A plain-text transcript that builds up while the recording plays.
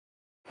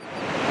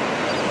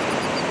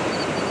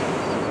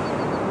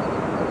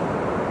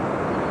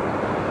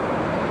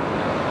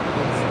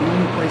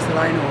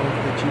that I know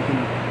of that you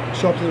can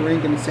show up to the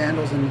rink in the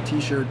sandals and the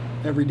t-shirt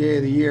every day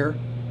of the year.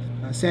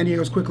 San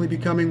Diego's quickly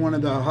becoming one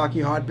of the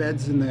hockey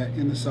hotbeds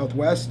in the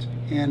Southwest,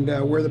 and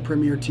we're the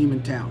premier team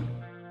in town.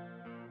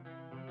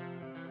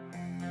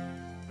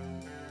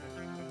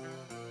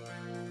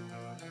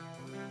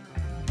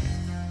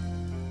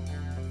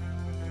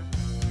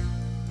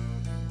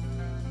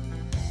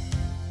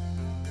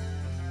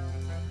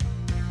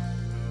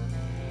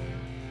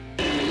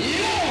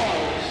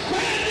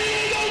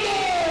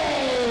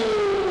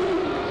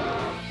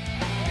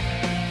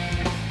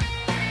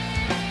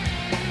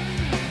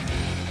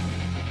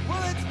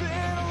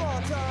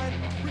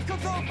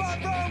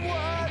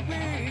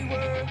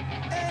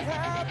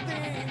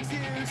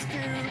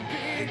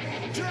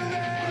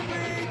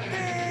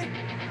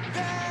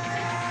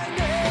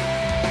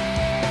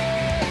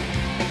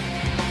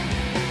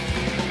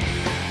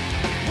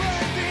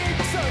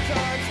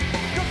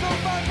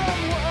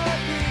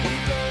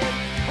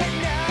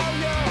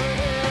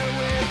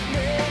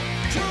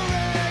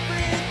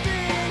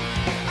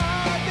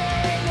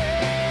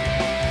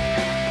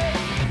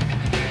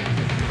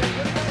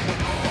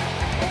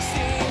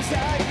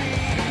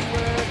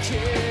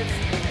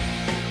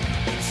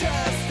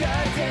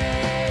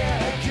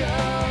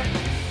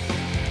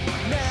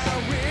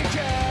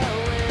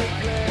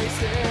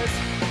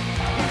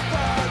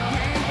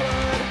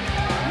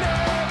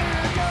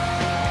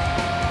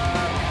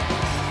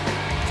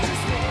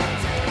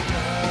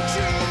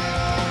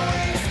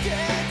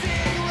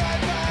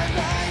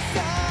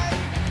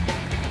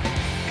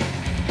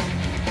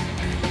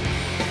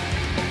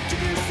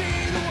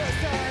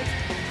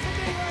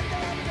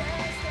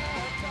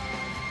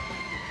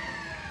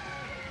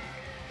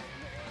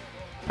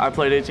 I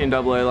played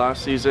 18AA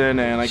last season,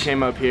 and I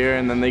came up here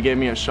and then they gave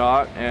me a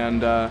shot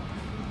and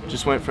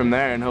just went from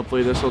there, and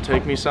hopefully this will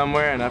take me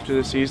somewhere, and after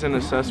the season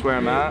assess where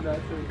I'm at.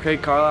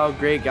 Craig Carlisle,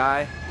 great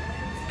guy,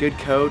 good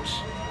coach.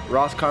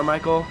 Ross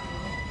Carmichael,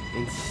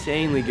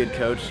 insanely good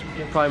coach,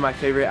 probably my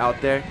favorite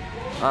out there.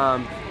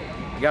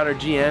 Got our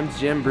GMs,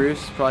 Jim,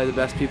 Bruce, probably the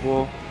best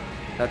people.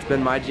 That's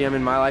been my GM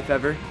in my life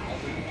ever.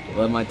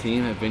 Love my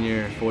team, I've been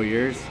here 4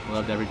 years,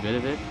 loved every bit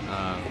of it.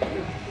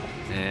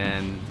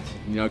 And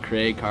you know,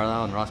 Craig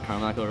Carlisle and Ross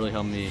Carmichael really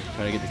helped me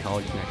try to get to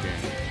college next year.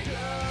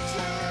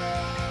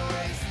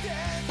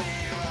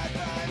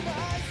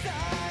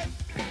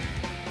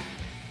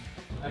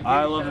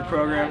 I love the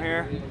program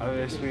here. I've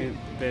basically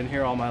been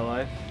here all my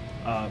life.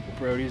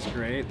 Brody's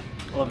great.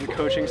 I love the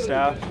coaching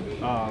staff.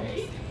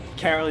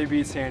 Can't really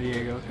beat San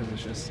Diego because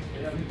it's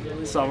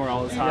just summer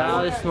all the time.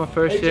 Yeah, this is my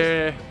first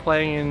year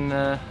playing in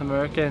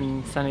America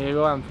in San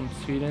Diego. I'm from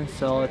Sweden,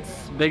 so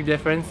it's a big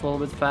difference, a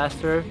little bit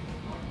faster.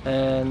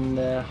 And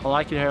I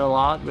like it here a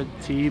lot with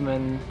the team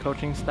and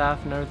coaching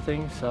staff and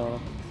everything, so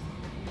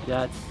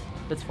yeah,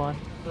 it's fun.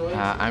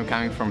 I'm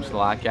coming from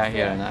Slovakia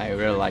here and I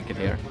really like it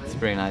here. It's a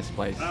pretty nice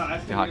place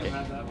to hockey.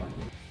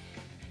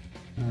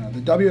 The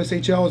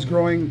WSHL is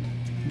growing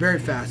very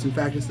fast. In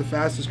fact, it's the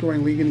fastest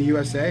growing league in the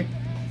USA.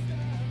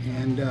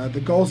 And the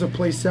Gulls have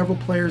placed several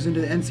players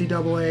into the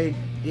NCAA,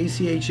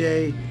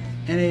 ACHA,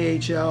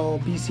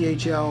 NAHL,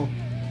 BCHL,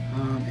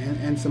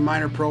 and some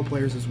minor pro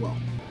players as well.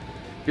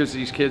 Gives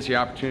these kids the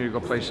opportunity to go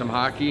play some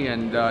hockey,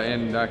 and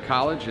in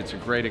college it's a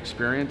great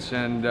experience,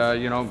 and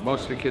you know,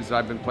 most of the kids that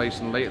I've been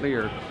placing lately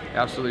are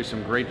absolutely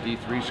some great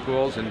D3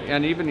 schools,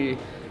 and even the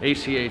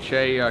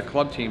ACHA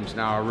club teams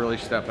now are really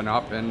stepping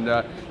up, and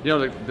you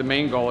know, the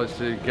main goal is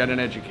to get an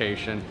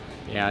education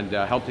and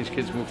help these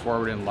kids move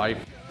forward in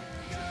life.